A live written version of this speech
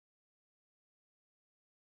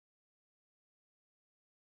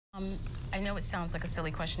I know it sounds like a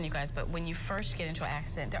silly question, you guys, but when you first get into an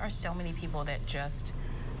accident, there are so many people that just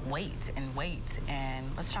wait and wait. And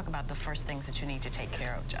let's talk about the first things that you need to take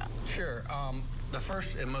care of, John. Sure. The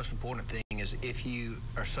first and most important thing is if you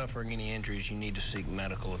are suffering any injuries, you need to seek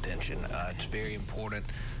medical attention. It's very important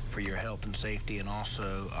for your health and safety, and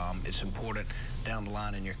also it's important down the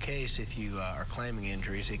line in your case if you are claiming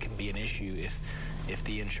injuries. It can be an issue if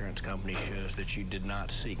the insurance company shows that you did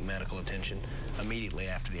not seek medical attention immediately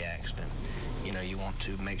after the accident. You know, you want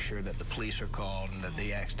to make sure that the police are called and that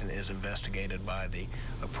the accident is investigated by the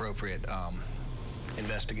appropriate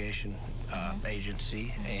investigation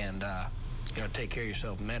agency, and you know, take care of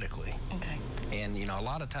yourself medically. Okay. And you know, a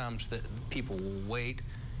lot of times that people will wait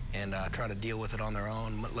and try to deal with it on their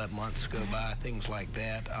own, let months go by, things like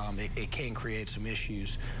that. It can create some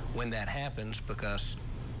issues when that happens, because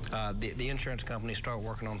the insurance companies start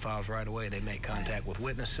working on files right away. They make contact with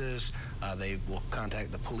witnesses, they will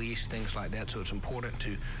contact the police, things like that. So it's important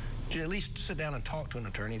to at least sit down and talk to an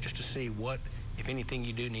attorney just to see what, if anything,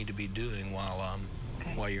 you do need to be doing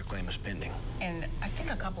while your claim is pending. And I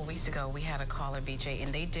think a couple weeks ago we had a caller, BJ,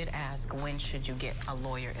 and they did ask, when should you get a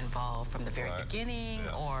lawyer involved, from the very beginning,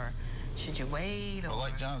 or should you wait? Well,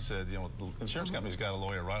 like John said, you know, the insurance company's got a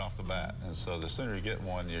lawyer right off the bat, and so the sooner you get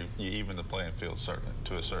one, you even the playing field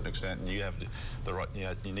to a certain extent, and you have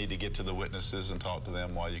you need to get to the witnesses and talk to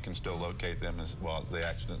them while you can still locate them while the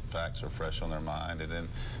accident facts are fresh on their mind. And then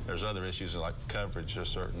there's other issues like coverage. There's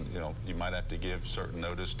certain, you know, you might have to give certain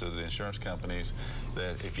notice to the insurance companies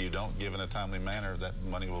that if you don't give in a timely manner, that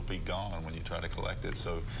money will be gone when you try to collect it.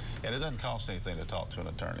 So, and it doesn't cost anything to talk to an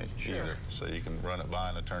attorney either. So you can run it by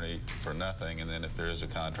an attorney for nothing, and then if there is a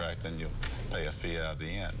contract, then you'll pay a fee out of the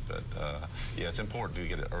end. But yeah, it's important to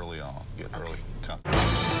get it early on, early contact.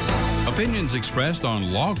 Opinions expressed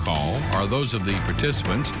on Law Call are those of the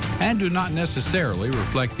participants and do not necessarily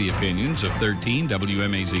reflect the opinions of 13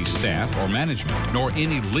 WMAZ staff or management, nor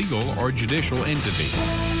any legal or judicial entity.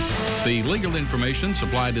 The legal information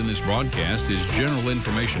supplied in this broadcast is general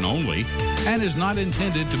information only and is not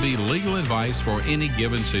intended to be legal advice for any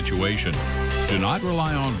given situation. Do not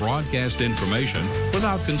rely on broadcast information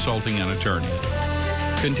without consulting an attorney.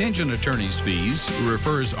 Contingent attorney's fees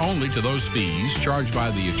refers only to those fees charged by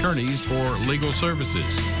the attorneys for legal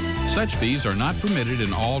services. Such fees are not permitted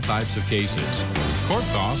in all types of cases. Court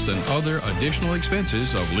costs and other additional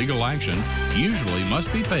expenses of legal action usually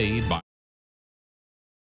must be paid by